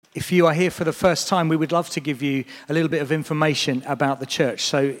If you are here for the first time, we would love to give you a little bit of information about the church.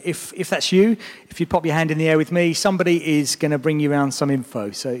 So if that's you, if you'd pop your hand in the air with me, somebody is going to bring you around some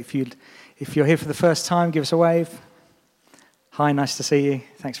info. So if you're here for the first time, give us a wave. Hi, nice to see you.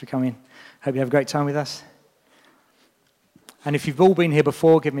 Thanks for coming. Hope you have a great time with us. And if you've all been here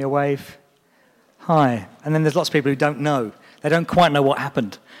before, give me a wave. Hi. And then there's lots of people who don't know. They don't quite know what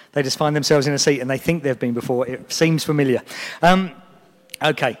happened. They just find themselves in a seat and they think they've been before. It seems familiar.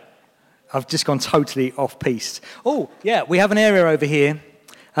 Okay. I've just gone totally off-piste. Oh, yeah, we have an area over here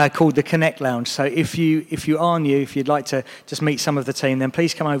called the Connect Lounge. So if you are new, if you'd like to just meet some of the team, then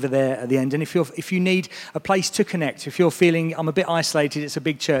please come over there at the end. And if you need a place to connect, if you're feeling I'm a bit isolated, it's a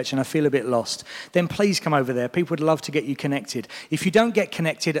big church and I feel a bit lost, then please come over there. People would love to get you connected. If you don't get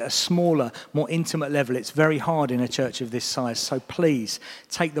connected at a smaller, more intimate level, it's very hard in a church of this size. So please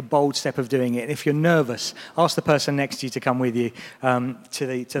take the bold step of doing it. And if you're nervous, ask the person next to you to come with you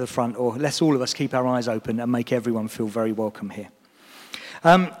to the front, or let's all of us keep our eyes open and make everyone feel very welcome here.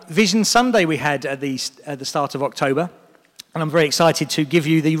 Vision Sunday we had at the start of October, and I'm very excited to give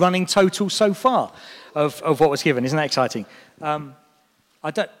you the running total so far of what was given. Isn't that exciting? I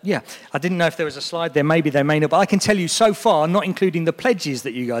didn't know if there was a slide there. Maybe there may not, but I can tell you so far, not including the pledges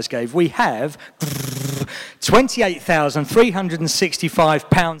that you guys gave, we have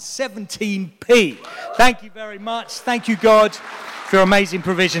 £28,365.17p. Thank you very much. Thank you, God, for your amazing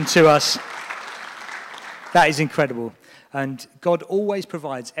provision to us. That is incredible. And God always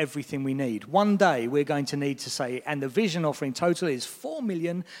provides everything we need. One day we're going to need to say, and the vision offering total is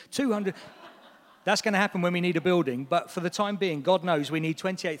 4,200,000. That's going to happen when we need a building. But for the time being, God knows we need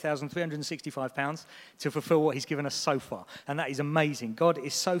 £28,365 to fulfill what he's given us so far. And that is amazing. God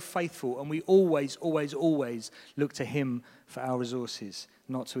is so faithful, and we always, always, always look to him for our resources,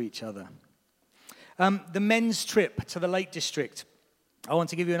 not to each other. The men's trip to the Lake District. I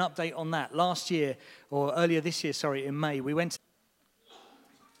want to give you an update on that. Earlier this year, in May, we went.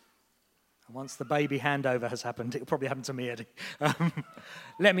 Once the baby handover has happened, it'll probably happen to me, Eddie.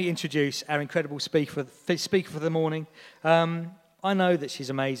 Let me introduce our incredible speaker for the morning. I know that she's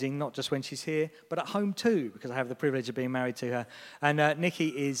amazing, not just when she's here, but at home too, because I have the privilege of being married to her. And Nikki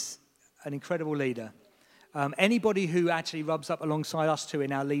is an incredible leader. Anybody who actually rubs up alongside us two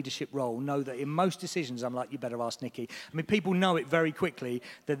in our leadership role know that in most decisions, I'm like, you better ask Nikki. I mean, people know it very quickly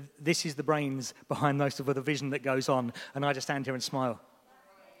that this is the brains behind most of the vision that goes on, and I just stand here and smile.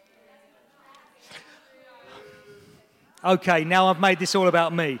 Okay, now I've made this all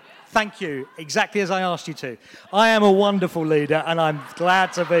about me. Thank you, exactly as I asked you to. I am a wonderful leader, and I'm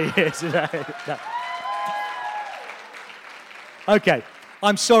glad to be here today. Okay.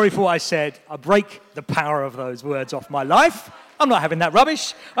 I'm sorry for what I said. I break the power of those words off my life. I'm not having that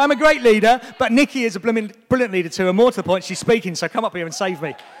rubbish. I'm a great leader, but Nikki is a brilliant leader too, and more to the point, she's speaking, so come up here and save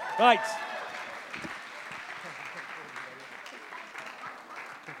me. Right.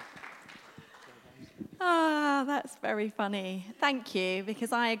 That's very funny. Thank you,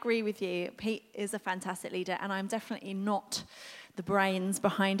 because I agree with you. Pete is a fantastic leader, and I'm definitely not the brains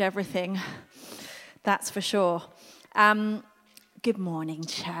behind everything. That's for sure. Good morning,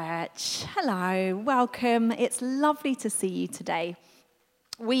 church. Hello, welcome. It's lovely to see you today.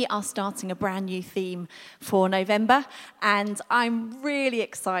 We are starting a brand new theme for November, and I'm really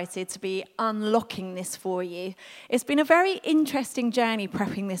excited to be unlocking this for you. It's been a very interesting journey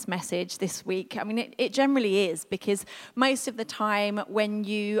prepping this message this week. I mean, it generally is, because most of the time when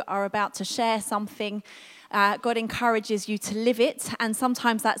you are about to share something, God encourages you to live it, and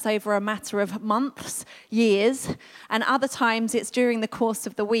sometimes that's over a matter of months, years, and other times it's during the course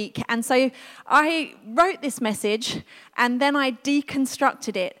of the week. And so I wrote this message, and then I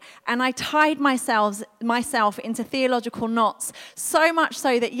deconstructed it, and I tied myself into theological knots, so much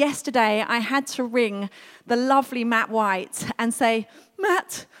so that yesterday I had to ring the lovely Matt White and say,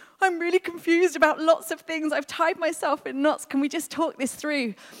 Matt, I'm really confused about lots of things. I've tied myself in knots. Can we just talk this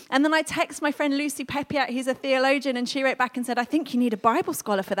through? And then I text my friend Lucy Pepiat, who's a theologian, and she wrote back and said, I think you need a Bible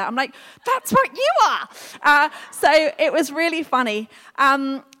scholar for that. I'm like, that's what you are. So it was really funny.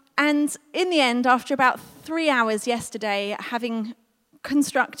 And in the end, after about 3 hours yesterday, having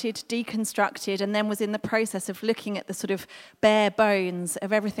constructed, deconstructed, and then was in the process of looking at the sort of bare bones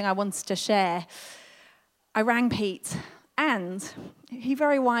of everything I wanted to share, I rang Pete. And he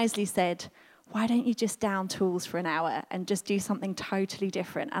very wisely said, why don't you just down tools for an hour and just do something totally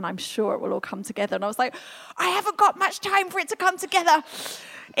different, and I'm sure it will all come together. And I was like, I haven't got much time for it to come together.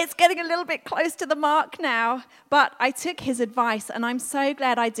 It's getting a little bit close to the mark now. But I took his advice, and I'm so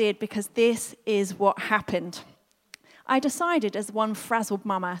glad I did, because this is what happened. I decided as one frazzled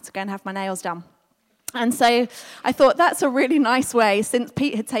mama to go and have my nails done. And so I thought that's a really nice way, since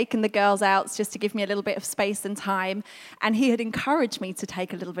Pete had taken the girls out just to give me a little bit of space and time, and he had encouraged me to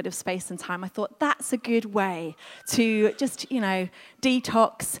take a little bit of space and time. I thought that's a good way to just,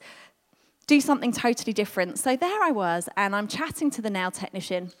 detox, do something totally different. So there I was, and I'm chatting to the nail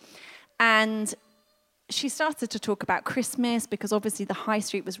technician, and she started to talk about Christmas because obviously the high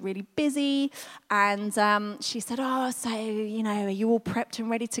street was really busy. And she said, so, are you all prepped and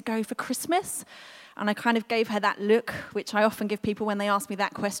ready to go for Christmas? And I kind of gave her that look, which I often give people when they ask me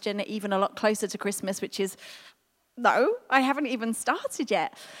that question, even a lot closer to Christmas, which is, no, I haven't even started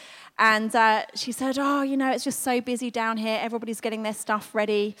yet. And she said, it's just so busy down here. Everybody's getting their stuff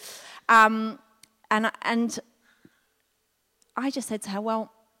ready. And I just said to her,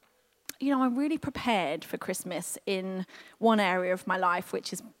 well, I'm really prepared for Christmas in one area of my life,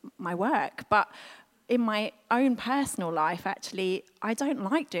 which is my work. But in my own personal life, actually, I don't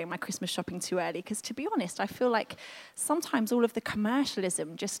like doing my Christmas shopping too early because, to be honest, I feel like sometimes all of the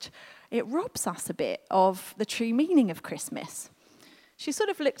commercialism it robs us a bit of the true meaning of Christmas. She sort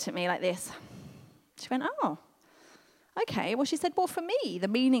of looked at me like this. She went, oh, okay. Well, she said, well, for me, the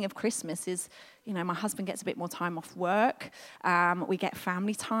meaning of Christmas is, my husband gets a bit more time off work. We get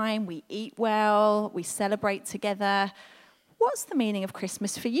family time. We eat well. We celebrate together. What's the meaning of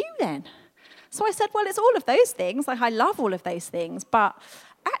Christmas for you then? So I said, well, it's all of those things. Like, I love all of those things. But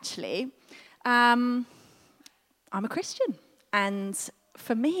actually, I'm a Christian. And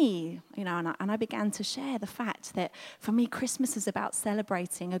for me, and I began to share the fact that for me, Christmas is about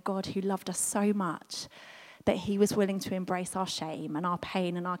celebrating a God who loved us so much that he was willing to embrace our shame and our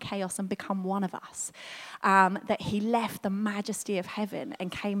pain and our chaos and become one of us. That he left the majesty of heaven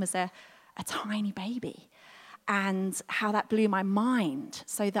and came as a tiny baby. And how that blew my mind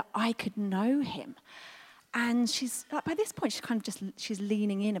so that I could know him. And she's, by this point, she's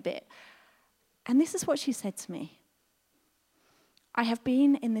leaning in a bit. And this is what she said to me. I have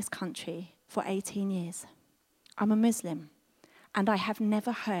been in this country for 18 years. I'm a Muslim. And I have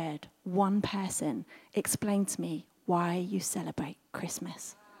never heard one person explain to me why you celebrate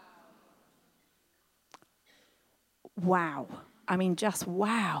Christmas. Wow. I mean, just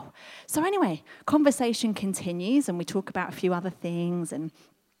wow. So anyway, conversation continues and we talk about a few other things. And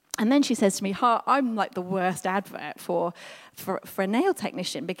then she says to me, I'm like the worst advert for a nail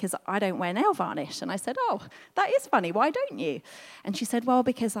technician because I don't wear nail varnish. And I said, oh, that is funny. Why don't you? And she said, well,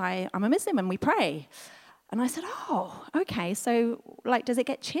 because I'm a Muslim and we pray. And I said, oh, okay. So like, does it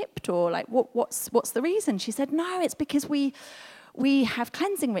get chipped or like what's the reason? She said, no, it's because we have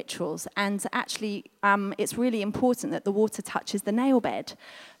cleansing rituals, and actually it's really important that the water touches the nail bed.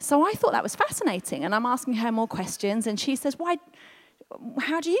 So I thought that was fascinating, and I'm asking her more questions, and she says,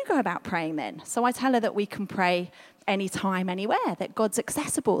 how do you go about praying then? So I tell her that we can pray anytime, anywhere, that God's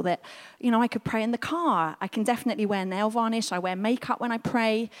accessible, that, I could pray in the car. I can definitely wear nail varnish. I wear makeup when I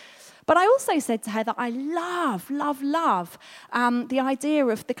pray. But I also said to her that I love the idea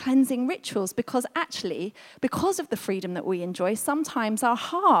of the cleansing rituals because actually, because of the freedom that we enjoy, sometimes our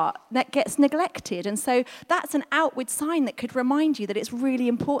heart that gets neglected. And so that's an outward sign that could remind you that it's really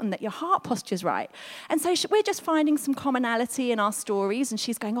important that your heart posture's right. And so we're just finding some commonality in our stories. And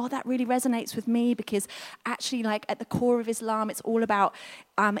she's going, oh, that really resonates with me because actually, like at the core of Islam, it's all about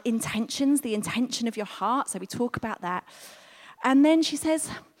intentions, the intention of your heart. So we talk about that. And then she says,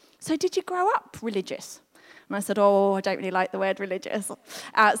 so did you grow up religious? And I said, oh, I don't really like the word religious.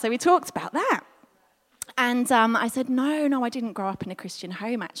 So we talked about that. And I said, no, I didn't grow up in a Christian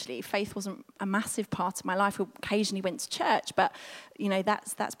home, actually. Faith wasn't a massive part of my life. We occasionally went to church, but,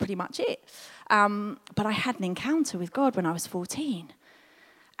 that's pretty much it. But I had an encounter with God when I was 14.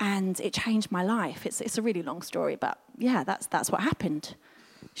 And it changed my life. It's a really long story, but yeah, that's what happened.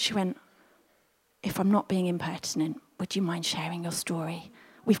 She went, if I'm not being impertinent, would you mind sharing your story?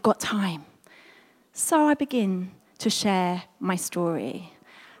 We've got time. So I begin to share my story.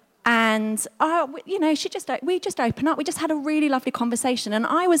 And, we just opened up. We just had a really lovely conversation. And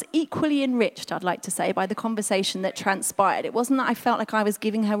I was equally enriched, I'd like to say, by the conversation that transpired. It wasn't that I felt like I was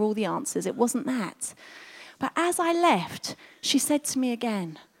giving her all the answers. It wasn't that. But as I left, she said to me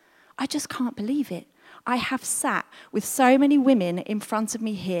again, I just can't believe it. I have sat with so many women in front of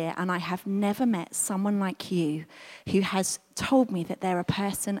me here, and I have never met someone like you who has told me that they're a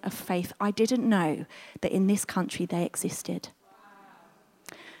person of faith. I didn't know that in this country they existed.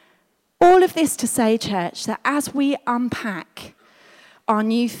 All of this to say, church, that as we unpack our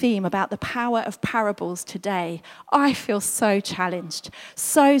new theme about the power of parables today, I feel so challenged,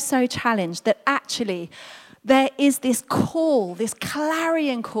 so challenged that actually There is this call, this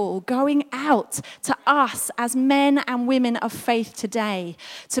clarion call going out to us as men and women of faith today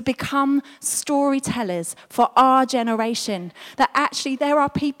to become storytellers for our generation. That actually there are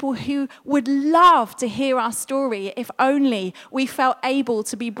people who would love to hear our story if only we felt able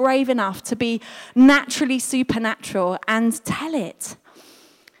to be brave enough to be naturally supernatural and tell it.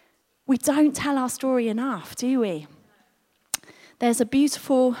 We don't tell our story enough, do we? There's a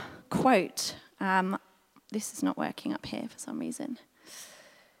beautiful quote. This is not working up here for some reason.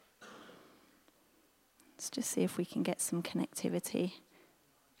 Let's just see if we can get some connectivity.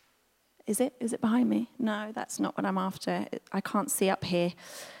 Is it behind me? No, that's not what I'm after. I can't see up here.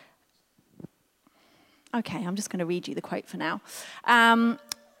 Okay, I'm just going to read you the quote for now.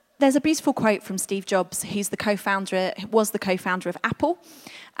 There's a beautiful quote from Steve Jobs, who's was the co-founder of Apple.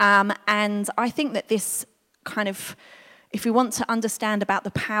 And I think that this kind of, if we want to understand about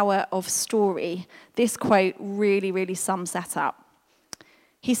the power of story, this quote really, really sums that up.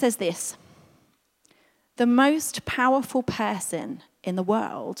 He says this: "The most powerful person in the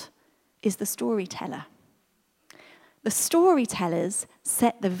world is the storyteller. The storytellers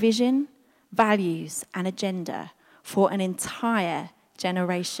set the vision, values, and agenda for an entire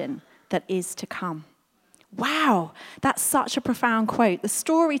generation that is to come." Wow, that's such a profound quote. The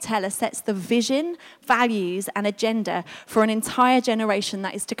storyteller sets the vision, values, and agenda for an entire generation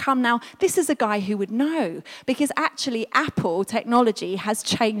that is to come. Now, this is a guy who would know, because actually Apple technology has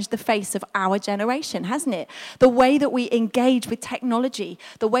changed the face of our generation, hasn't it? The way that we engage with technology,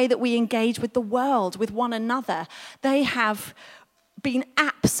 the way that we engage with the world, with one another, they have been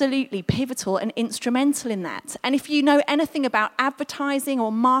absolutely pivotal and instrumental in that. And if you know anything about advertising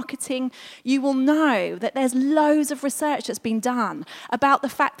or marketing, you will know that there's loads of research that's been done about the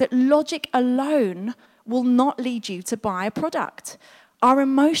fact that logic alone will not lead you to buy a product. Our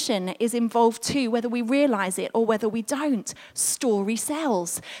emotion is involved too, whether we realize it or whether we don't. Story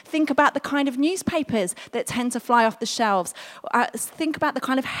sells. Think about the kind of newspapers that tend to fly off the shelves. Think about the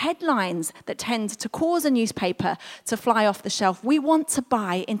kind of headlines that tend to cause a newspaper to fly off the shelf. We want to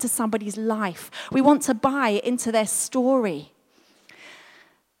buy into somebody's life. We want to buy into their story.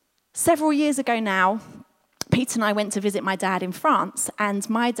 Several years ago now, Pete and I went to visit my dad in France, and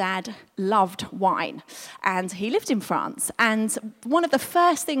my dad loved wine, and he lived in France. And one of the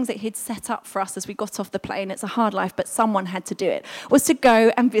first things that he'd set up for us as we got off the plane, it's a hard life, but someone had to do it, was to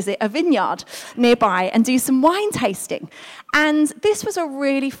go and visit a vineyard nearby and do some wine tasting. And this was a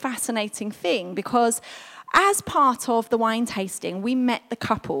really fascinating thing, because as part of the wine tasting, we met the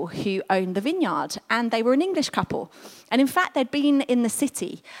couple who owned the vineyard, and they were an English couple. And in fact, they'd been in the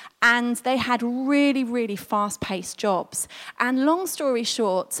city, and they had really, really fast-paced jobs. And long story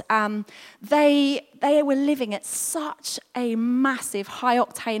short, they were living at such a massive,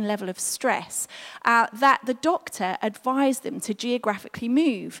 high-octane level of stress that the doctor advised them to geographically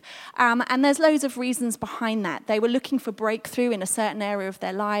move. And there's loads of reasons behind that. They were looking for breakthrough in a certain area of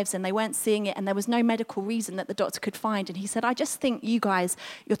their lives, and they weren't seeing it, and there was no medical reason that the doctor could find. And he said, "I just think you guys,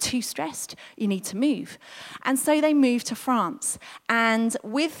 you're too stressed. You need to move." And so they moved to France. And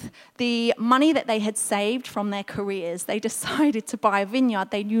with the money that they had saved from their careers, they decided to buy a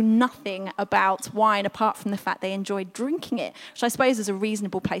vineyard. They knew nothing about wine apart from the fact they enjoyed drinking it, which I suppose is a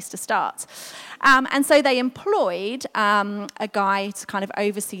reasonable place to start. And so they employed a guy to kind of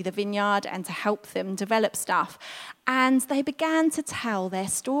oversee the vineyard and to help them develop stuff. And they began to tell their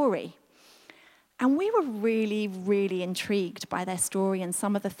story. And we were really, really intrigued by their story and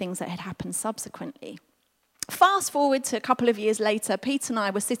some of the things that had happened subsequently. Fast forward to a couple of years later, Pete and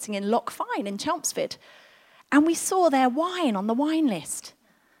I were sitting in Loch Fyne in Chelmsford, and we saw their wine on the wine list.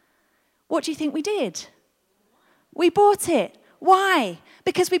 What do you think we did? We bought it. Why?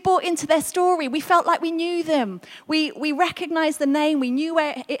 Because we bought into their story. We felt like we knew them. We recognized the name. We knew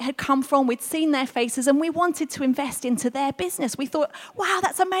where it had come from. We'd seen their faces, and we wanted to invest into their business. We thought, wow,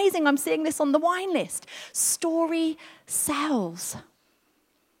 that's amazing. I'm seeing this on the wine list. Story sells.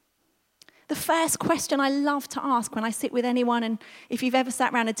 The first question I love to ask when I sit with anyone, and if you've ever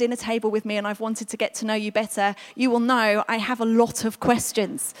sat around a dinner table with me and I've wanted to get to know you better, you will know I have a lot of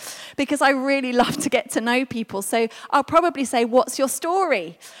questions because I really love to get to know people. So I'll probably say, "What's your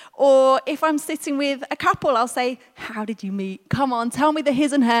story?" Or if I'm sitting with a couple, I'll say, "How did you meet? Come on, tell me the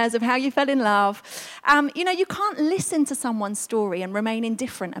his and hers of how you fell in love." You can't listen to someone's story and remain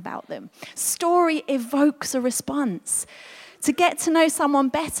indifferent about them. Story evokes a response. To get to know someone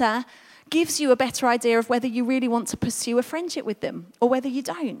better gives you a better idea of whether you really want to pursue a friendship with them or whether you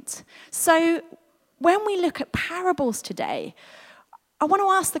don't. So when we look at parables today, I want to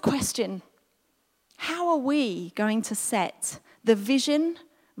ask the question, how are we going to set the vision,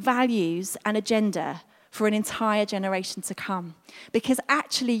 values, and agenda for an entire generation to come. Because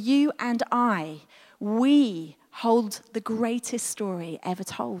actually, you and I, we hold the greatest story ever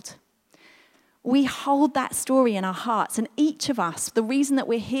told. We hold that story in our hearts, and each of us, the reason that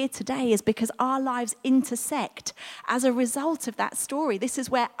we're here today is because our lives intersect as a result of that story. This is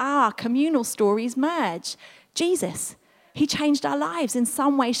where our communal stories merge. Jesus, he changed our lives in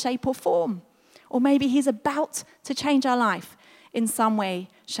some way, shape, or form. Or maybe he's about to change our life in some way,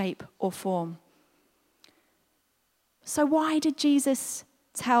 shape, or form. So why did Jesus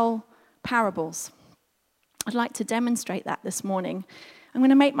tell parables? I'd like to demonstrate that this morning. I'm going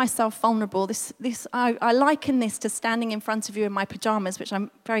to make myself vulnerable. I liken this to standing in front of you in my pajamas, which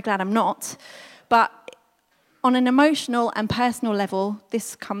I'm very glad I'm not. But on an emotional and personal level,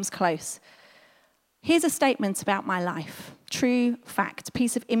 this comes close. Here's a statement about my life. True fact,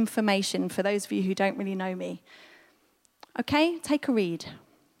 piece of information for those of you who don't really know me. Okay, take a read.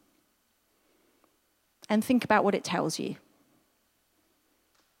 And think about what it tells you.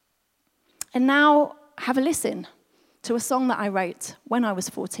 And now have a listen to a song that I wrote when I was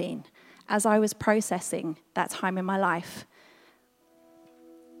 14, as I was processing that time in my life.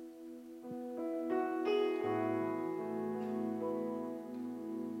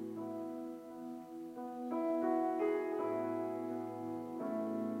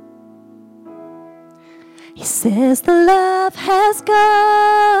 He says the love has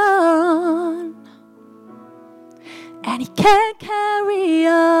gone, and he can't carry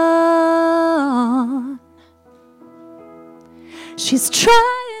on. She's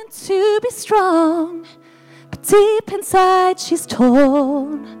trying to be strong, but deep inside she's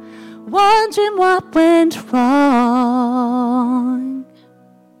torn, wondering what went wrong.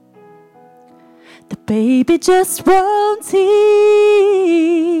 The baby just won't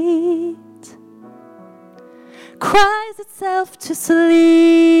eat, cries itself to sleep,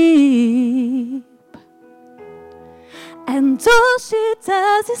 and all she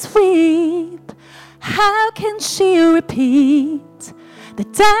does is weep. How can she repeat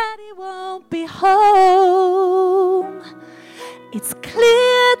that daddy won't be home? It's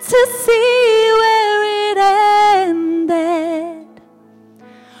clear to see where it ended.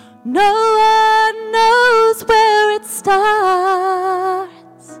 No one knows where it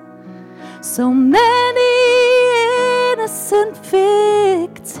starts. So many innocent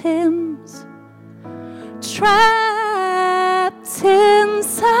victims trapped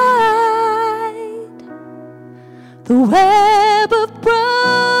inside the web of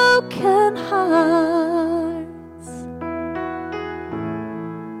broken hearts.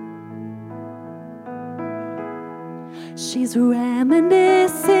 She's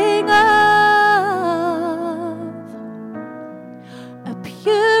reminiscing of a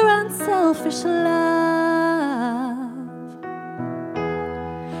pure, unselfish love.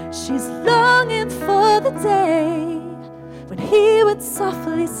 She's longing for the day when he would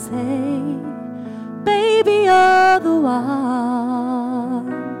softly say, baby, you're the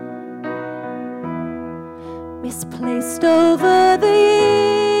one. Misplaced over the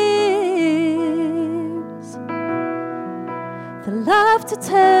years, the laughter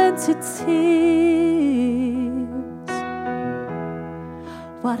turned to tears.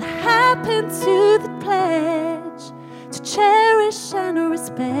 What happened to the pledge to cherish and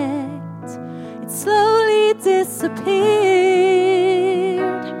respect? It slowly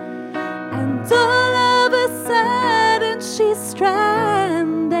disappeared, and all of a sudden she's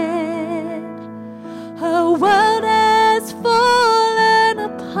stranded. Her world has fallen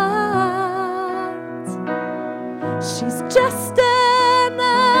apart. She's just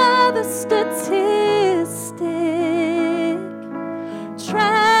another statistic,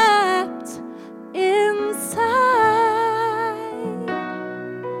 trapped inside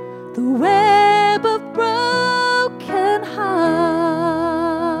the web of broken hearts.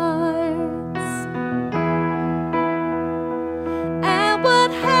 And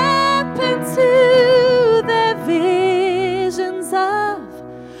what happened to their visions of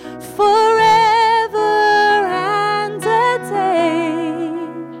forever and a day?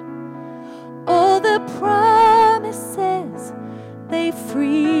 All the promises they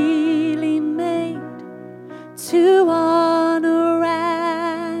freely made to honor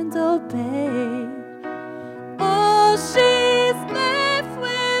and obey. All she's left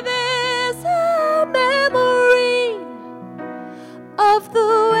with is a memory of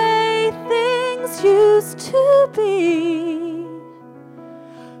the way things used to be.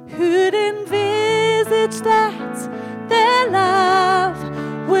 Who'd envisage that their love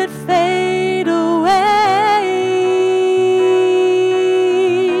would fade away?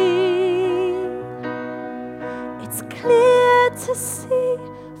 It's clear to see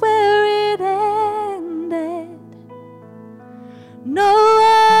where it ended.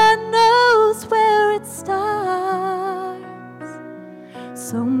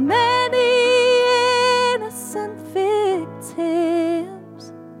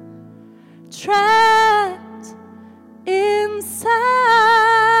 trapped inside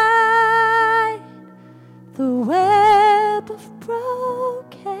the web of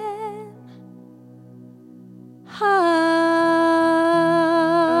broken hearts.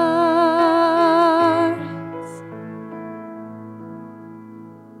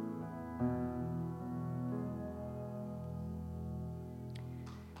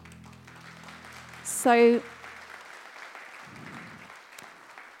 So,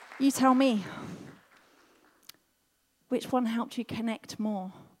 you tell me, which one helped you connect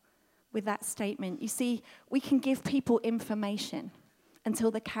more with that statement? You see, we can give people information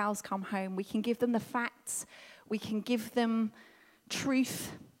until the cows come home. We can give them the facts. We can give them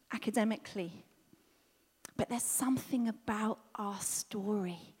truth academically. But there's something about our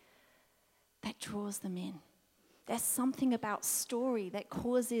story that draws them in. There's something about story that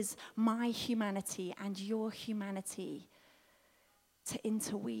causes my humanity and your humanity to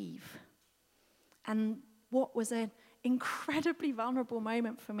interweave. And what was an incredibly vulnerable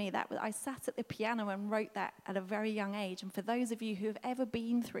moment for me, that I sat at the piano and wrote that at a very young age. And for those of you who have ever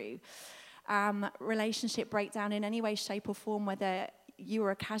been through relationship breakdown in any way, shape or form, whether you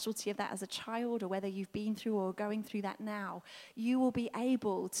were a casualty of that as a child or whether you've been through or going through that now, you will be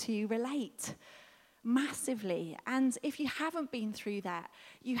able to relate massively. And if you haven't been through that,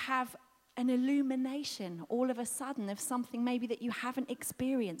 you have an illumination all of a sudden of something maybe that you haven't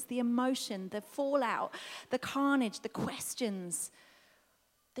experienced, the emotion, the fallout, the carnage, the questions,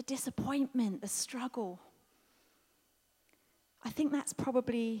 the disappointment, the struggle. I think that's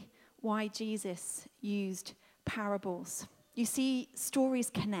probably why Jesus used parables. You see, stories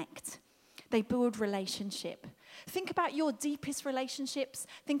connect. They build relationship. Think about your deepest relationships.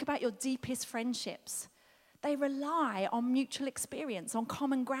 Think about your deepest friendships. They rely on mutual experience, on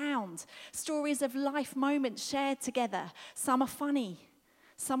common ground, stories of life moments shared together. Some are funny,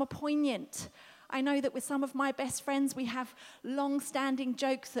 some are poignant. I know that with some of my best friends, we have long-standing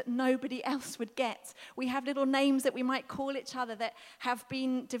jokes that nobody else would get. We have little names that we might call each other that have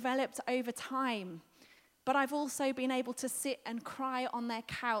been developed over time. But I've also been able to sit and cry on their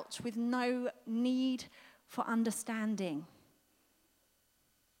couch with no need for understanding.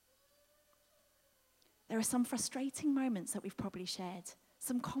 There are some frustrating moments that we've probably shared,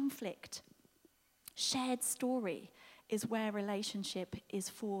 some conflict. Shared story is where relationship is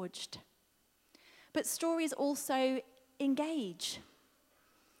forged. But stories also engage.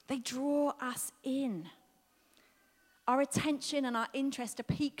 They draw us in. Our attention and our interest are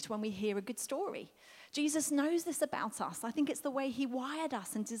piqued when we hear a good story. Jesus knows this about us. I think it's the way he wired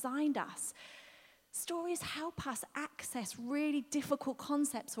us and designed us. Stories help us access really difficult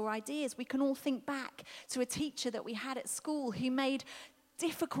concepts or ideas. We can all think back to a teacher that we had at school who made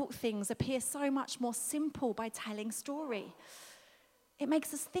difficult things appear so much more simple by telling story. It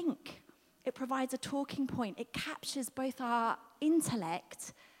makes us think. It provides a talking point. It captures both our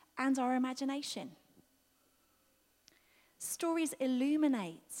intellect and our imagination. Stories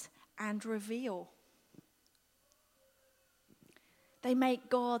illuminate and reveal. They make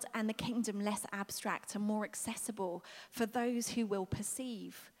God and the kingdom less abstract and more accessible for those who will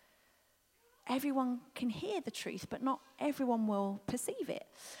perceive. Everyone can hear the truth, but not everyone will perceive it.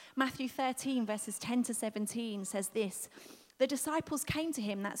 Matthew 13, verses 10 to 17 says this: the disciples came to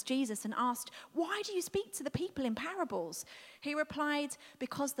him, that's Jesus, and asked, "Why do you speak to the people in parables?" He replied,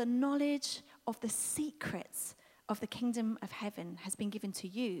 "Because the knowledge of the secrets of the kingdom of heaven has been given to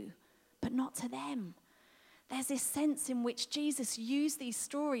you, but not to them." There's this sense in which Jesus used these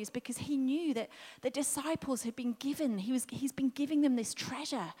stories because he knew that the disciples had been given, he's been giving them this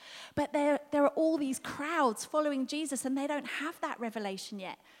treasure. But there are all these crowds following Jesus and they don't have that revelation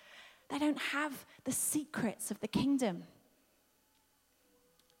yet. They don't have the secrets of the kingdom.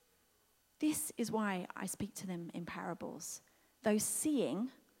 This is why I speak to them in parables. Though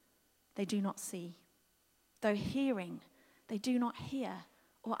seeing, they do not see. Though hearing, they do not hear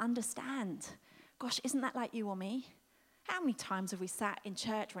or understand. Gosh, isn't that like you or me? How many times have we sat in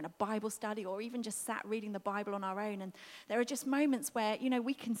church or in a Bible study or even just sat reading the Bible on our own, and there are just moments where,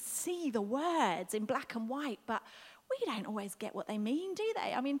 we can see the words in black and white, but we don't always get what they mean, do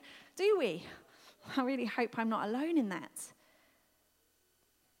they? I mean, do we? I really hope I'm not alone in that.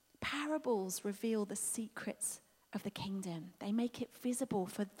 Parables reveal the secrets of the kingdom. They make it visible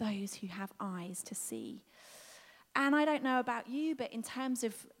for those who have eyes to see. And I don't know about you, but in terms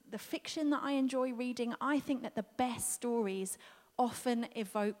of the fiction that I enjoy reading, I think that the best stories often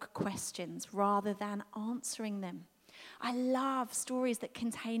evoke questions rather than answering them. I love stories that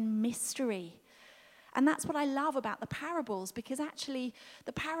contain mystery. And that's what I love about the parables, because actually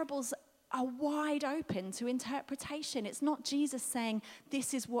the parables are wide open to interpretation. It's not Jesus saying,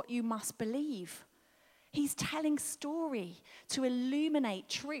 this is what you must believe. He's telling story to illuminate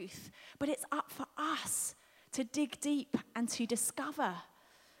truth, but it's up for us to dig deep and to discover.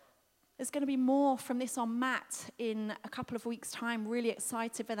 There's going to be more from this on Matt in a couple of weeks' time. Really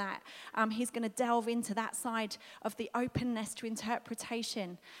excited for that. He's going to delve into that side of the openness to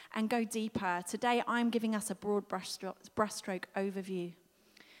interpretation and go deeper. Today, I'm giving us a broad brushstroke overview.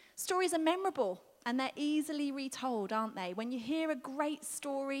 Stories are memorable and they're easily retold, aren't they? When you hear a great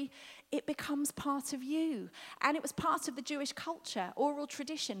story, it becomes part of you. And it was part of the Jewish culture, oral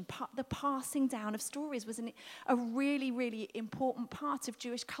tradition. The passing down of stories was a really, really important part of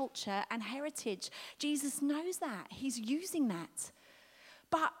Jewish culture and heritage. Jesus knows that. He's using that.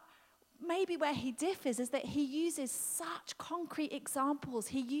 But maybe where he differs is that he uses such concrete examples.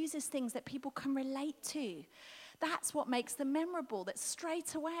 He uses things that people can relate to. That's what makes them memorable, that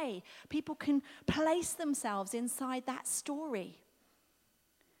straight away people can place themselves inside that story.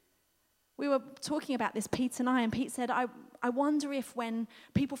 We were talking about this, Pete and I, and Pete said, I wonder if when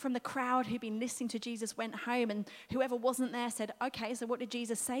people from the crowd who'd been listening to Jesus went home and whoever wasn't there said, okay, so what did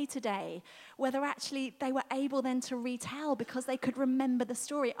Jesus say today? Whether actually they were able then to retell because they could remember the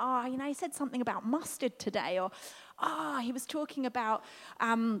story. He said something about mustard today, or he was talking about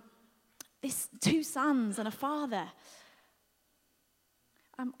this 2 sons and a father.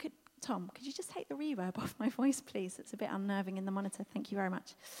 Tom, could you just take the reverb off my voice, please? It's a bit unnerving in the monitor. Thank you very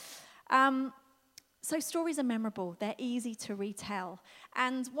much. So stories are memorable. They're easy to retell.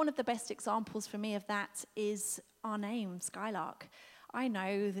 And one of the best examples for me of that is our name, Skylark. I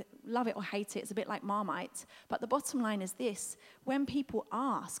know that love it or hate it, it's a bit like Marmite. But the bottom line is this. When people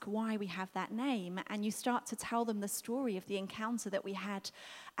ask why we have that name and you start to tell them the story of the encounter that we had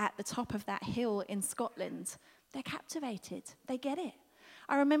at the top of that hill in Scotland, they're captivated. They get it.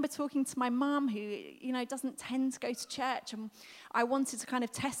 I remember talking to my mum who, doesn't tend to go to church, and I wanted to kind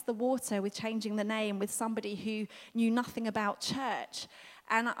of test the water with changing the name with somebody who knew nothing about church.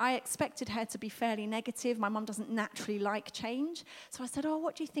 And I expected her to be fairly negative. My mum doesn't naturally like change. So I said,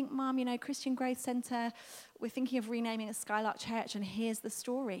 what do you think, Mum? Christian Growth Centre, we're thinking of renaming a Skylark Church, and here's the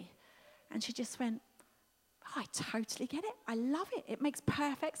story. And she just went, I totally get it. I love it. It makes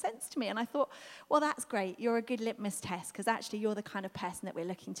perfect sense to me. And I thought, well, that's great. You're a good litmus test because actually you're the kind of person that we're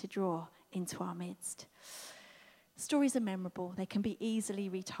looking to draw into our midst. Stories are memorable. They can be easily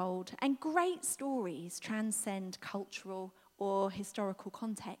retold. And great stories transcend cultural or historical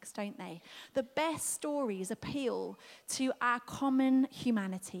context, don't they? The best stories appeal to our common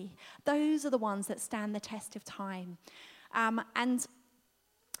humanity. Those are the ones that stand the test of time. And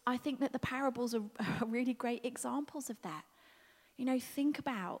I think that the parables are really great examples of that. Think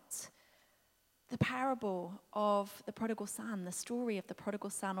about the parable of the prodigal son, the story of the prodigal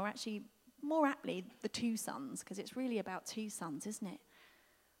son, or actually, more aptly, the 2 sons, because it's really about 2 sons, isn't it?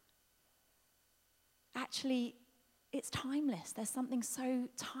 Actually, it's timeless. There's something so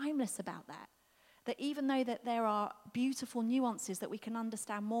timeless about that even though that there are beautiful nuances that we can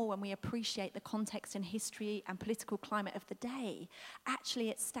understand more when we appreciate the context and history and political climate of the day, actually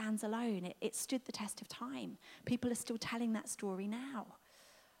it stands alone. It stood the test of time. People are still telling that story now.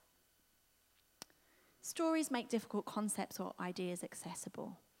 Stories make difficult concepts or ideas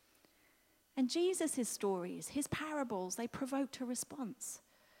accessible. And Jesus' stories, his parables, they provoked a response.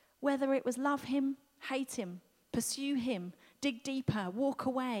 Whether it was love him, hate him, pursue him, dig deeper, walk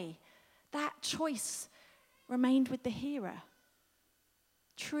away, that choice remained with the hearer.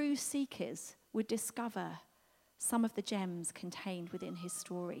 True seekers would discover some of the gems contained within his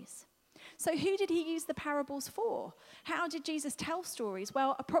stories. So who did he use the parables for? How did Jesus tell stories?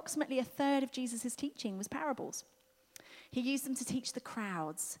 Well, approximately a third of Jesus' teaching was parables. He used them to teach the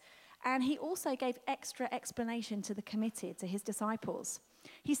crowds, and he also gave extra explanation to the committed, to his disciples.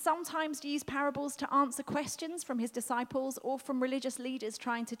 He sometimes used parables to answer questions from his disciples or from religious leaders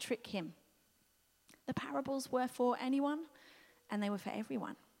trying to trick him. The parables were for anyone, and they were for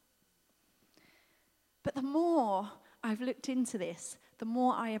everyone. But the more I've looked into this, the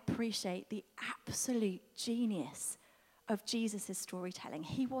more I appreciate the absolute genius of Jesus' storytelling.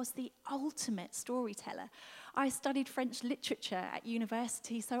 He was the ultimate storyteller. I studied French literature at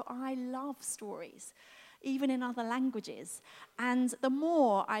university, so I love stories, even in other languages. And the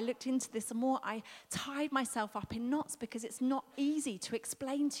more I looked into this, the more I tied myself up in knots because it's not easy to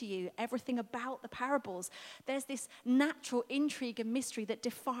explain to you everything about the parables. There's this natural intrigue and mystery that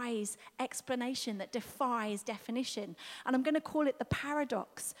defies explanation, that defies definition. And I'm going to call it the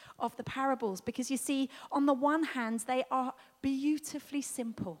paradox of the parables because you see, on the one hand, they are beautifully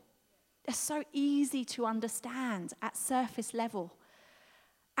simple. They're so easy to understand at surface level.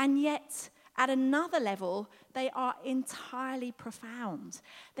 And yet, at another level, they are entirely profound.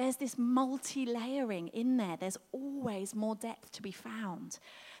 There's this multi-layering in there. There's always more depth to be found.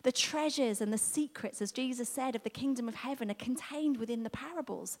 The treasures and the secrets, as Jesus said, of the kingdom of heaven are contained within the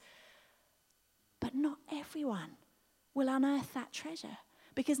parables. But not everyone will unearth that treasure,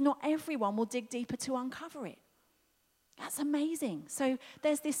 because not everyone will dig deeper to uncover it. That's amazing. So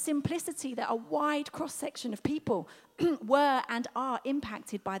there's this simplicity that a wide cross-section of people were and are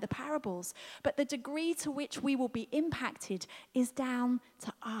impacted by the parables. But the degree to which we will be impacted is down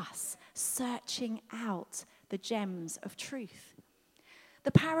to us searching out the gems of truth.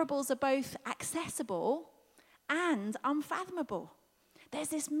 The parables are both accessible and unfathomable. There's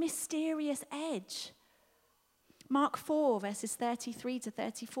this mysterious edge. Mark 4, verses 33 to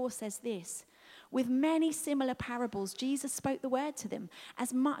 34 says this: "With many similar parables, Jesus spoke the word to them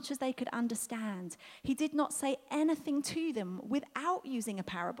as much as they could understand. He did not say anything to them without using a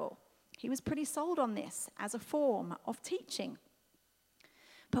parable." He was pretty sold on this as a form of teaching.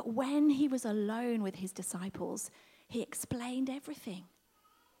 But when he was alone with his disciples, he explained everything.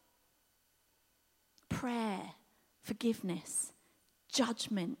 Prayer, forgiveness,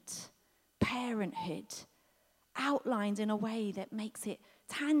 judgment, parenthood, outlined in a way that makes it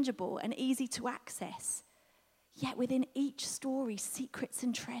tangible and easy to access. Yet within each story, secrets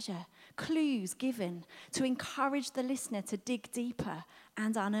and treasure, clues given to encourage the listener to dig deeper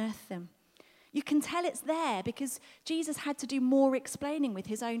and unearth them. You can tell it's there because Jesus had to do more explaining with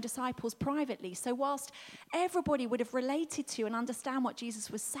his own disciples privately. So whilst everybody would have related to and understand what Jesus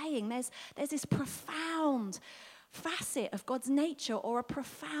was saying, there's this profound facet of God's nature, or a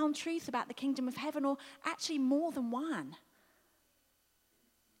profound truth about the kingdom of heaven, or actually more than one.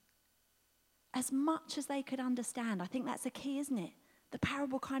 As much as they could understand, I think that's a key, isn't it? The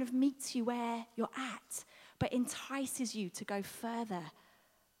parable kind of meets you where you're at, but entices you to go further.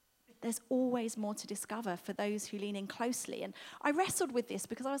 There's always more to discover for those who lean in closely. And I wrestled with this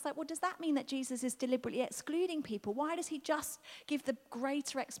because I was like, well, does that mean that Jesus is deliberately excluding people? Why does he just give the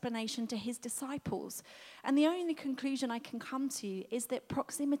greater explanation to his disciples? And the only conclusion I can come to is that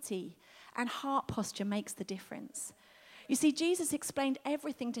proximity and heart posture makes the difference. You see, Jesus explained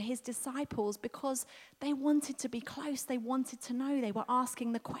everything to his disciples because they wanted to be close. They wanted to know. They were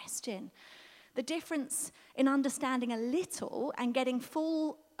asking the question. The difference in understanding a little and getting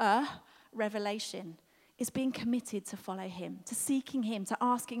full revelation is being committed to follow him, to seeking him, to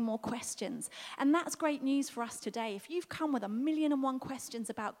asking more questions. And that's great news for us today. If you've come with 1,000,001 questions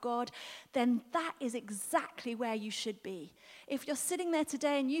about God, then that is exactly where you should be. If you're sitting there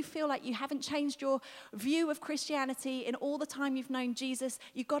today and you feel like you haven't changed your view of Christianity in all the time you've known Jesus,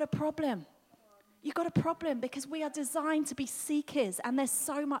 you've got a problem. You've got a problem, because we are designed to be seekers, and there's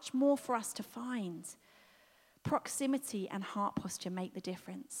so much more for us to find. Proximity and heart posture make the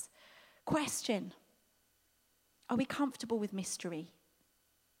difference. Question: are we comfortable with mystery?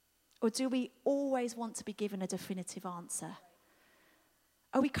 Or do we always want to be given a definitive answer?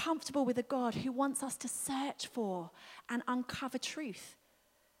 Are we comfortable with a God who wants us to search for and uncover truth?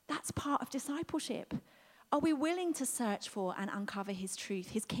 That's part of discipleship. Are we willing to search for and uncover his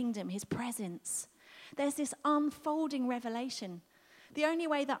truth, his kingdom, his presence? There's this unfolding revelation. The only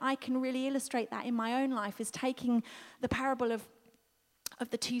way that I can really illustrate that in my own life is taking the parable of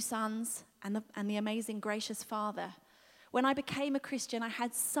the two sons and the amazing gracious father. When I became a Christian, I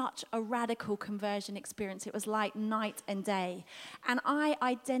had such a radical conversion experience. It was like night and day. And I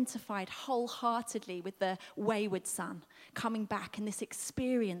identified wholeheartedly with the wayward son coming back, and this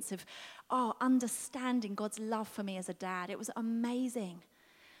experience of, understanding God's love for me as a dad. It was amazing.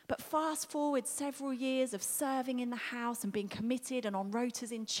 But fast forward several years of serving in the house and being committed and on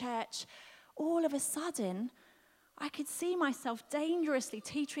rotas in church, all of a sudden, I could see myself dangerously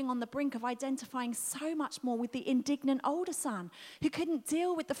teetering on the brink of identifying so much more with the indignant older son who couldn't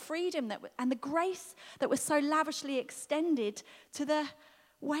deal with the freedom and the grace that was so lavishly extended to the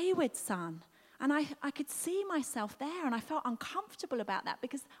wayward son. And I could see myself there, and I felt uncomfortable about that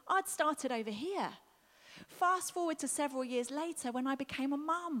because I'd started over here. Fast forward to several years later when I became a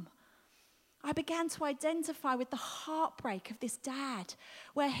mum. I began to identify with the heartbreak of this dad,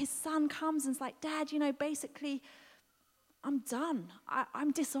 where his son comes and's like, Dad, basically, I'm done.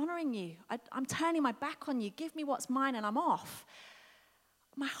 I'm dishonoring you. I'm turning my back on you. Give me what's mine and I'm off.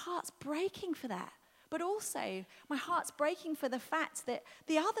 My heart's breaking for that. But also, my heart's breaking for the fact that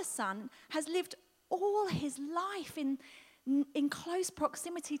the other son has lived all his life in close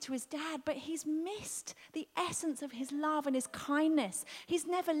proximity to his dad, but he's missed the essence of his love and his kindness. He's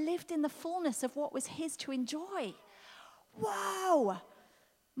never lived in the fullness of what was his to enjoy. Wow!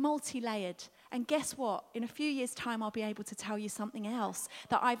 Multi-layered. And guess what? In a few years' time, I'll be able to tell you something else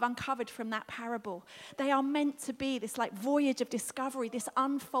that I've uncovered from that parable. They are meant to be this like voyage of discovery, this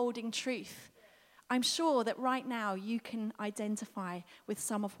unfolding truth. I'm sure that right now you can identify with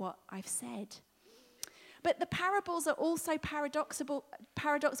some of what I've said. But the parables are also paradoxical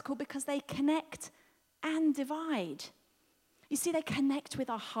because they connect and divide. You see, they connect with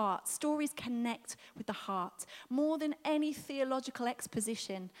our heart. Stories connect with the heart. More than any theological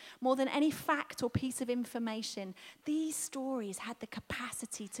exposition, more than any fact or piece of information, these stories had the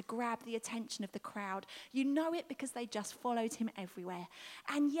capacity to grab the attention of the crowd. You know it because they just followed him everywhere.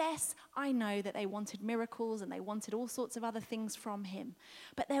 And yes, I know that they wanted miracles and they wanted all sorts of other things from him.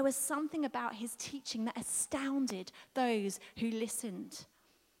 But there was something about his teaching that astounded those who listened.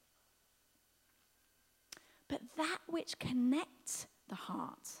 But that which connects the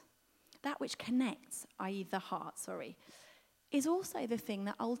heart, i.e. the heart, is also the thing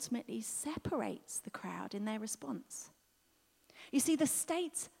that ultimately separates the crowd in their response. You see, the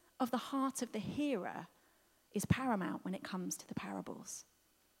state of the heart of the hearer is paramount when it comes to the parables.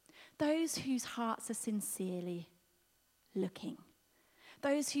 Those whose hearts are sincerely looking,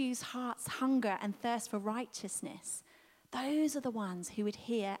 those whose hearts hunger and thirst for righteousness, those are the ones who would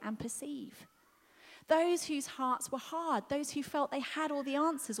hear and perceive. Those whose hearts were hard, those who felt they had all the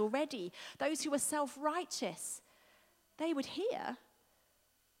answers already, those who were self-righteous, they would hear,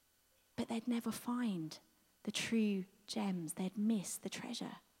 but they'd never find the true gems. They'd miss the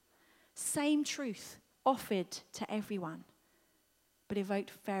treasure. Same truth offered to everyone, but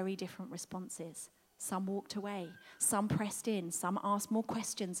evoked very different responses. Some walked away, some pressed in, some asked more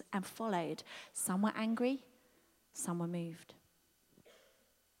questions and followed. Some were angry, some were moved.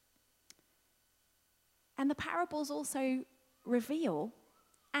 And the parables also reveal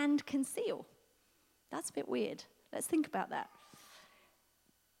and conceal. That's a bit weird. Let's think about that.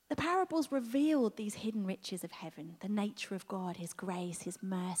 The parables revealed these hidden riches of heaven, the nature of God, his grace, his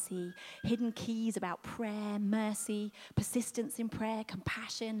mercy, hidden keys about prayer, mercy, persistence in prayer,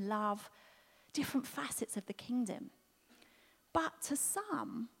 compassion, love, different facets of the kingdom. But to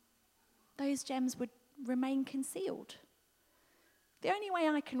some, those gems would remain concealed. The only way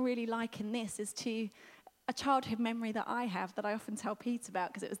I can really liken this is to a childhood memory that I have that I often tell Pete about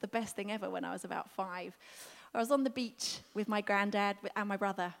because it was the best thing ever when I was about 5. I was on the beach with my granddad and my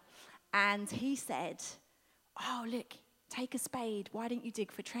brother, and he said, "Oh, look, take a spade. Why don't you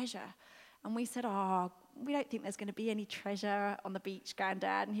dig for treasure?" And we said, "Oh, we don't think there's going to be any treasure on the beach,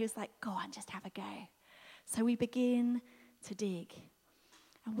 Granddad." And he was like, "Go on, just have a go." So we begin to dig,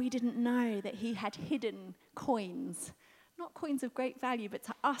 and we didn't know that he had hidden coins. Not coins of great value, but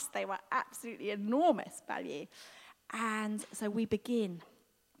to us, they were absolutely enormous value. And so we begin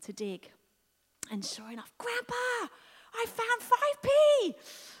to dig. And sure enough, "Grandpa, I found 5p.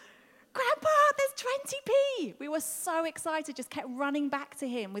 Grandpa, there's 20p. We were so excited, just kept running back to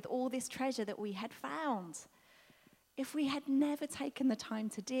him with all this treasure that we had found. If we had never taken the time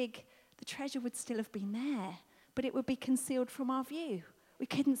to dig, the treasure would still have been there, but it would be concealed from our view. We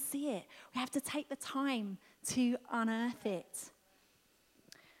couldn't see it. We have to take the time to unearth it.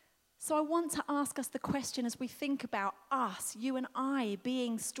 So I want to ask us the question as we think about us, you and I,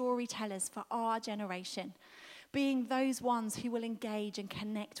 being storytellers for our generation, being those ones who will engage and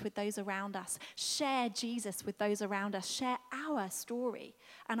connect with those around us, share Jesus with those around us, share our story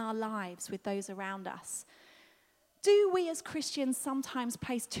and our lives with those around us. Do we as Christians sometimes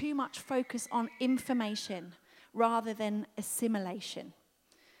place too much focus on information rather than assimilation?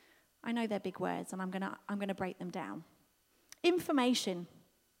 I know they're big words, and I'm going to break them down. Information,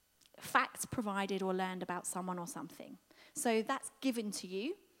 facts provided or learned about someone or something. So that's given to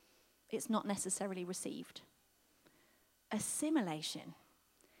you. It's not necessarily received. Assimilation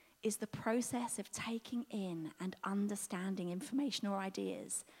is the process of taking in and understanding information or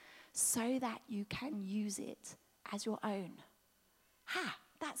ideas so that you can use it as your own.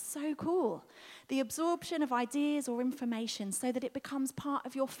 That's so cool. The absorption of ideas or information so that it becomes part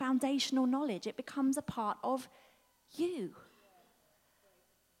of your foundational knowledge. It becomes a part of you.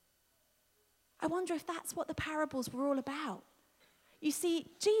 I wonder if that's what the parables were all about. You see,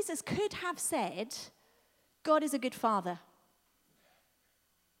 Jesus could have said, "God is a good father."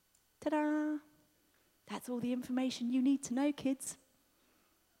 Ta-da! That's all the information you need to know, kids.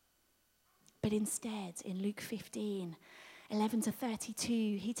 But instead, in Luke 15, 11 to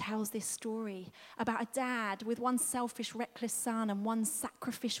 32, he tells this story about a dad with one selfish, reckless son and one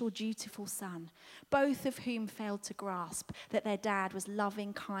sacrificial, dutiful son, both of whom failed to grasp that their dad was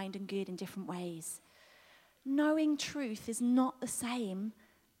loving, kind, and good in different ways. Knowing truth is not the same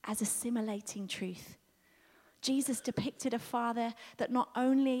as assimilating truth. Jesus depicted a father that not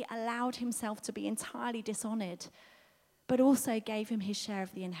only allowed himself to be entirely dishonored, but also gave him his share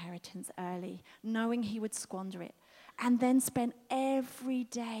of the inheritance early, knowing he would squander it, and then spent every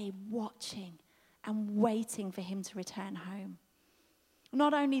day watching and waiting for him to return home.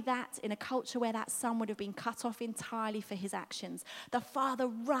 Not only that, in a culture where that son would have been cut off entirely for his actions, the father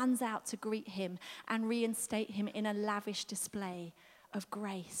runs out to greet him and reinstate him in a lavish display of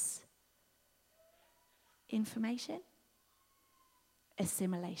grace. Information?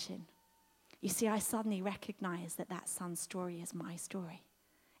 Assimilation. You see, I suddenly recognize that son's story is my story.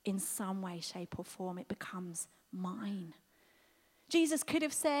 In some way, shape, or form, it becomes mine. Jesus could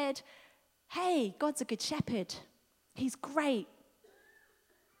have said, hey, God's a good shepherd. He's great.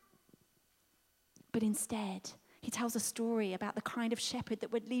 But instead, he tells a story about the kind of shepherd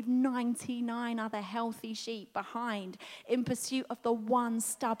that would leave 99 other healthy sheep behind in pursuit of the one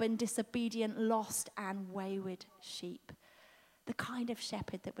stubborn, disobedient, lost, and wayward sheep. The kind of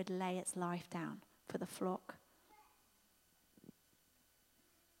shepherd that would lay its life down for the flock.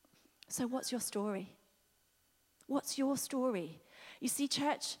 So what's your story? What's your story? You see,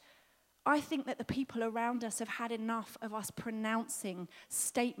 church, I think that the people around us have had enough of us pronouncing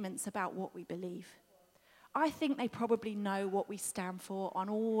statements about what we believe. I think they probably know what we stand for on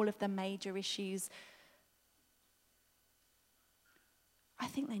all of the major issues. I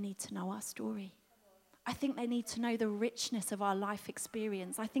think they need to know our story. I think they need to know the richness of our life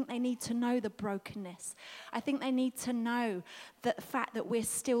experience. I think they need to know the brokenness. I think they need to know the fact that we're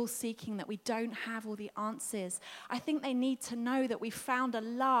still seeking, that we don't have all the answers. I think they need to know that we found a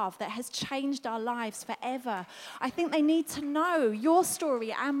love that has changed our lives forever. I think they need to know your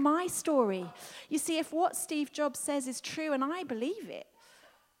story and my story. You see, if what Steve Jobs says is true, and I believe it,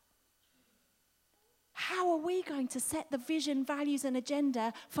 how are we going to set the vision, values, and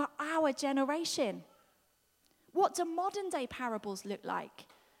agenda for our generation? What do modern day parables look like?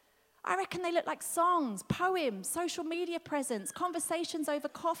 I reckon they look like songs, poems, social media presence, conversations over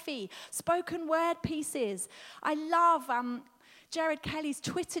coffee, spoken word pieces. I love Jared Kelly's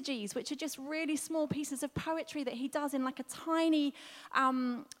Twittergies, which are just really small pieces of poetry that he does in like a tiny,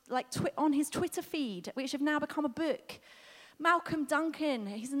 on his Twitter feed, which have now become a book. Malcolm Duncan,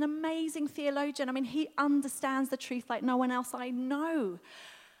 he's an amazing theologian. I mean, he understands the truth like no one else I know.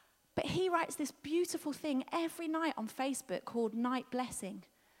 But he writes this beautiful thing every night on Facebook called Night Blessing.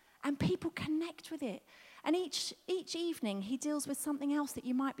 And people connect with it. And each evening, he deals with something else that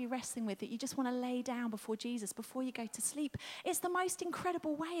you might be wrestling with, that you just want to lay down before Jesus, before you go to sleep. It's the most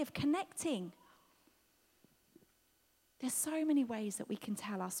incredible way of connecting. There's so many ways that we can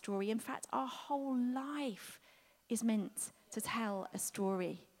tell our story. In fact, our whole life is meant to tell a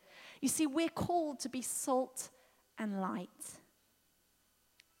story. You see, we're called to be salt and light.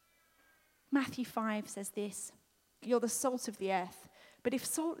 Matthew 5 says this, you're the salt of the earth, but if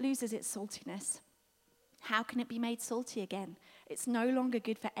salt loses its saltiness, how can it be made salty again? It's no longer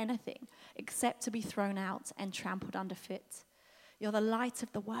good for anything except to be thrown out and trampled underfoot. You're the light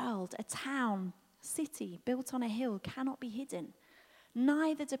of the world. A town, city built on a hill cannot be hidden.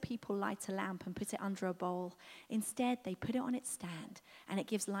 Neither do people light a lamp and put it under a bowl. Instead, they put it on its stand, and it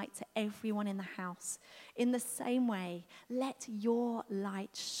gives light to everyone in the house. In the same way, let your light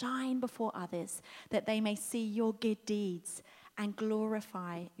shine before others, that they may see your good deeds and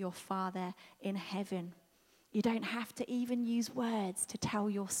glorify your Father in heaven. You don't have to even use words to tell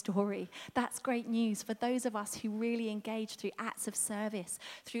your story. That's great news for those of us who really engage through acts of service,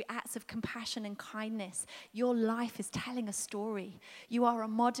 through acts of compassion and kindness. Your life is telling a story. You are a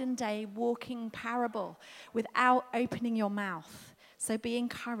modern day walking parable without opening your mouth. So be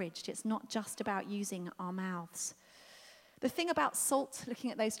encouraged. It's not just about using our mouths. The thing about salt, looking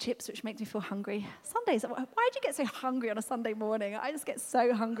at those chips, which makes me feel hungry. Sundays, why do you get so hungry on a Sunday morning? I just get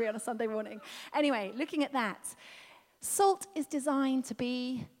so hungry on a Sunday morning. Anyway, looking at that, salt is designed to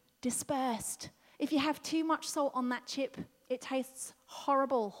be dispersed. If you have too much salt on that chip, it tastes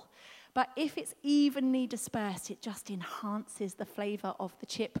horrible. But if it's evenly dispersed, it just enhances the flavor of the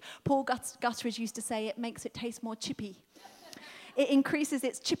chip. Paul Gutteridge used to say it makes it taste more chippy. It increases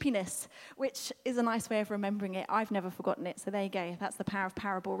its chippiness, which is a nice way of remembering it. I've never forgotten it, so there you go. That's the power of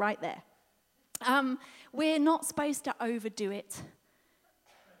parable right there. We're not supposed to overdo it.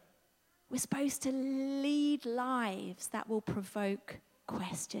 We're supposed to lead lives that will provoke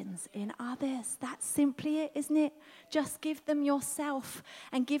questions in others. That's simply it, isn't it? Just give them yourself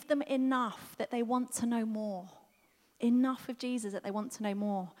and give them enough that they want to know more. Enough of Jesus that they want to know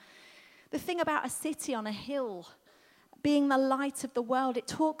more. The thing about a city on a hill being the light of the world, it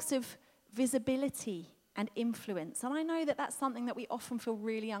talks of visibility and influence. And I know that that's something that we often feel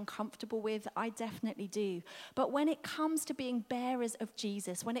really uncomfortable with. I definitely do. But when it comes to being bearers of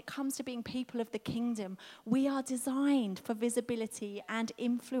Jesus, when it comes to being people of the kingdom, we are designed for visibility and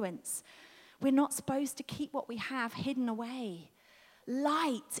influence. We're not supposed to keep what we have hidden away.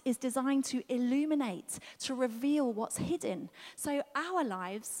 Light is designed to illuminate, to reveal what's hidden. So our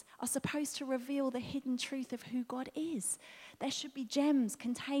lives are supposed to reveal the hidden truth of who God is. There should be gems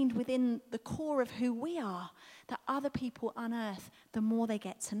contained within the core of who we are that other people unearth the more they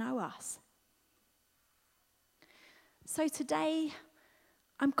get to know us. So today,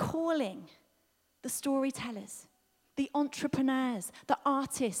 I'm calling the storytellers, the entrepreneurs, the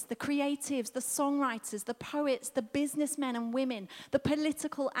artists, the creatives, the songwriters, the poets, the businessmen and women, the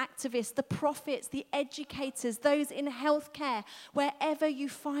political activists, the prophets, the educators, those in healthcare. Wherever you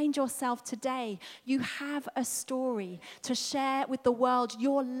find yourself today, you have a story to share with the world.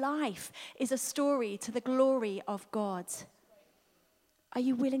 Your life is a story to the glory of God. Are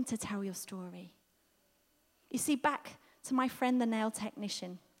you willing to tell your story? You see, back to my friend, the nail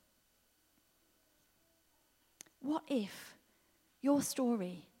technician. What if your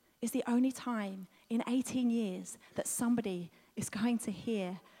story is the only time in 18 years that somebody is going to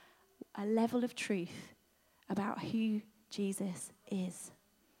hear a level of truth about who Jesus is?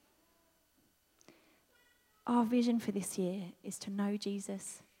 Our vision for this year is to know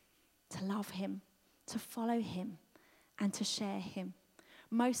Jesus, to love him, to follow him, and to share him.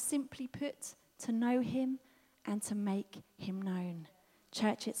 Most simply put, to know him and to make him known.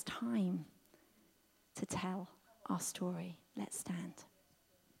 Church, it's time to tell our story. Let's stand.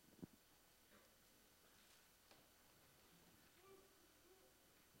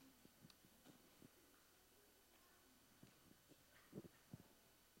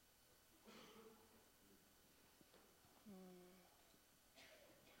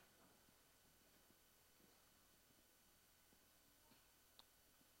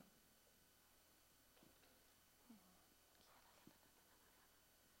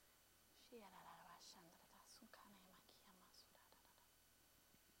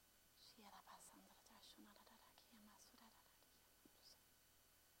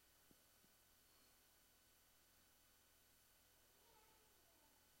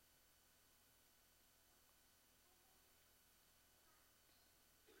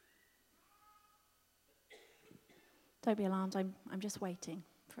 Don't be alarmed. I'm just waiting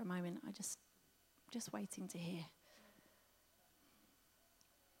for a moment. I just waiting to hear.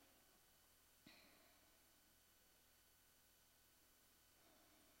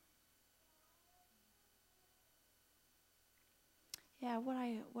 Yeah, what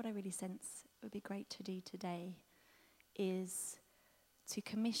I really sense would be great to do today is to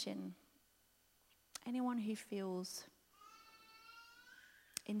commission anyone who feels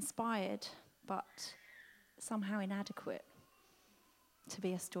inspired but somehow inadequate to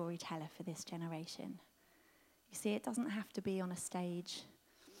be a storyteller for this generation. You see, it doesn't have to be on a stage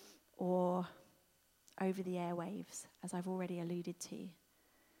or over the airwaves, as I've already alluded to.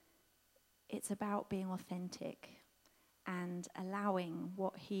 It's about being authentic and allowing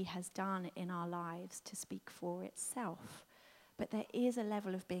what he has done in our lives to speak for itself. But there is a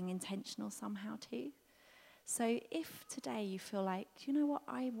level of being intentional somehow too. So if today you feel like, you know what,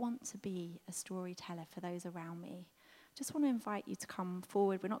 I want to be a storyteller for those around me, I just want to invite you to come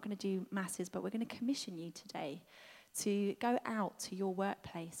forward. We're not going to do masses, but we're going to commission you today to go out to your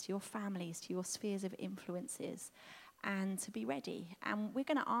workplace, to your families, to your spheres of influences, and to be ready. And we're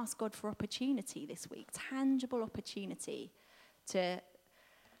going to ask God for opportunity this week, tangible opportunity to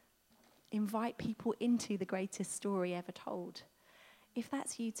invite people into the greatest story ever told. If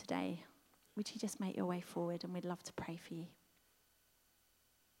that's you today, would you just make your way forward, and we'd love to pray for you.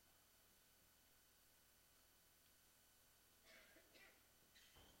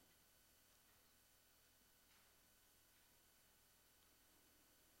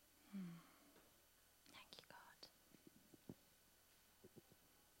 Thank you, God.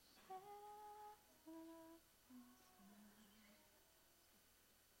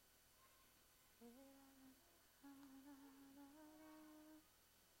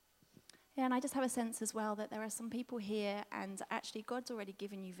 Yeah, and I just have a sense as well that there are some people here, and actually God's already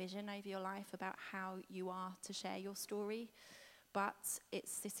given you vision over your life about how you are to share your story, but it's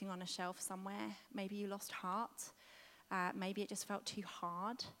sitting on a shelf somewhere. Maybe you lost heart. Maybe it just felt too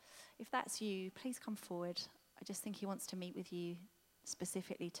hard. If that's you, please come forward. I just think he wants to meet with you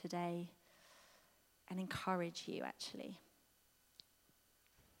specifically today and encourage you, actually.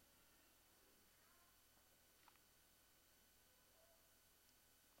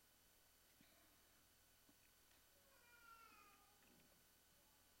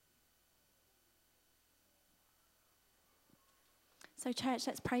 So church,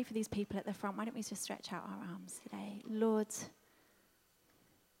 let's pray for these people at the front. Why don't we just stretch out our arms today? Lord,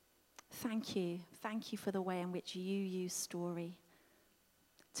 thank you. Thank you for the way in which you use story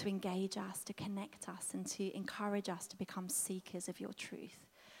to engage us, to connect us, and to encourage us to become seekers of your truth.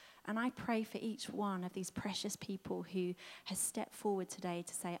 And I pray for each one of these precious people who has stepped forward today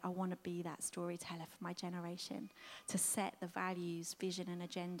to say, I want to be that storyteller for my generation, to set the values, vision, and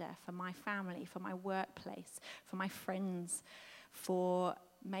agenda for my family, for my workplace, for my friends, for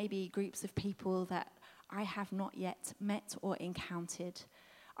maybe groups of people that I have not yet met or encountered.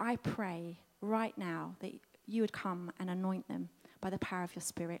 I pray right now that you would come and anoint them by the power of your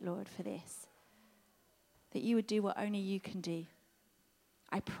Spirit, Lord, for this. That you would do what only you can do.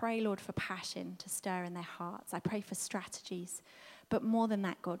 I pray, Lord, for passion to stir in their hearts. I pray for strategies. But more than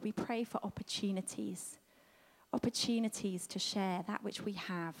that, God, we pray for opportunities. Opportunities to share that which we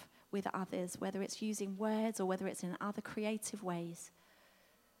have with others, whether it's using words or whether it's in other creative ways.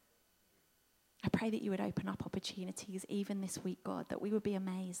 I pray that you would open up opportunities even this week, God, that we would be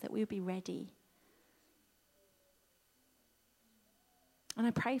amazed, that we would be ready. And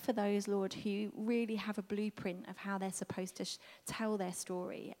I pray for those, Lord, who really have a blueprint of how they're supposed to tell their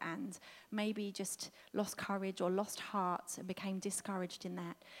story and maybe just lost courage or lost heart and became discouraged in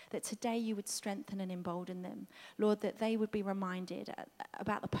that today you would strengthen and embolden them. Lord, that they would be reminded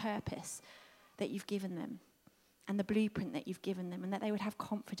about the purpose that you've given them and the blueprint that you've given them, and that they would have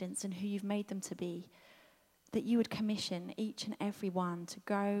confidence in who you've made them to be. That you would commission each and every one to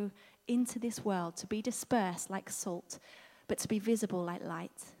go into this world, to be dispersed like salt, but to be visible like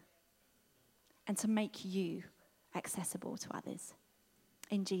light, and to make you accessible to others.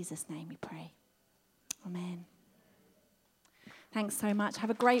 In Jesus' name we pray. Amen. Thanks so much. Have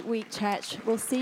a great week, church. We'll see you.